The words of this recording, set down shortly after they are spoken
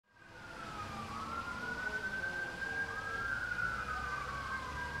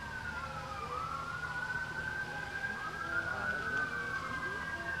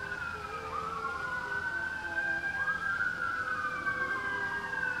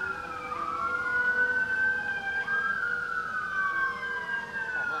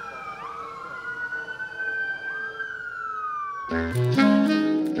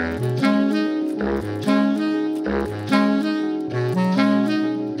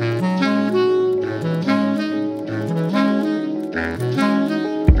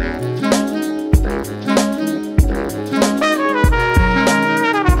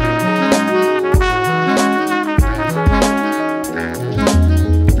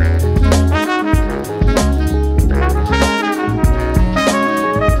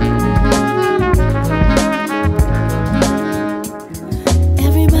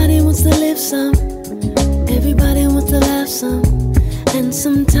Everybody wants to laugh some, and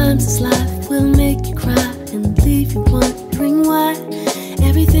sometimes this life will make you cry and leave you wondering why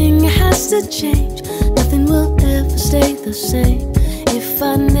everything has to change. Nothing will ever stay the same. If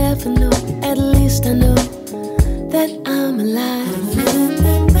I never know, at least I know that I'm alive.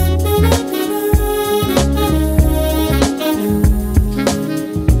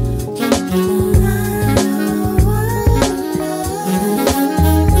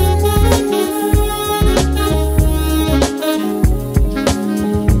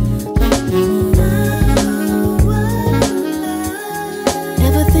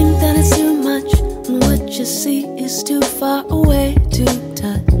 You see is too far away to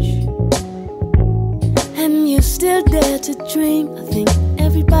touch, and you still dare to dream. I think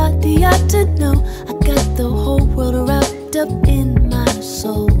everybody ought to know I got the whole world wrapped up in my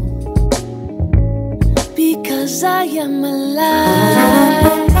soul, because I am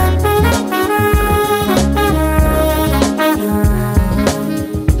alive.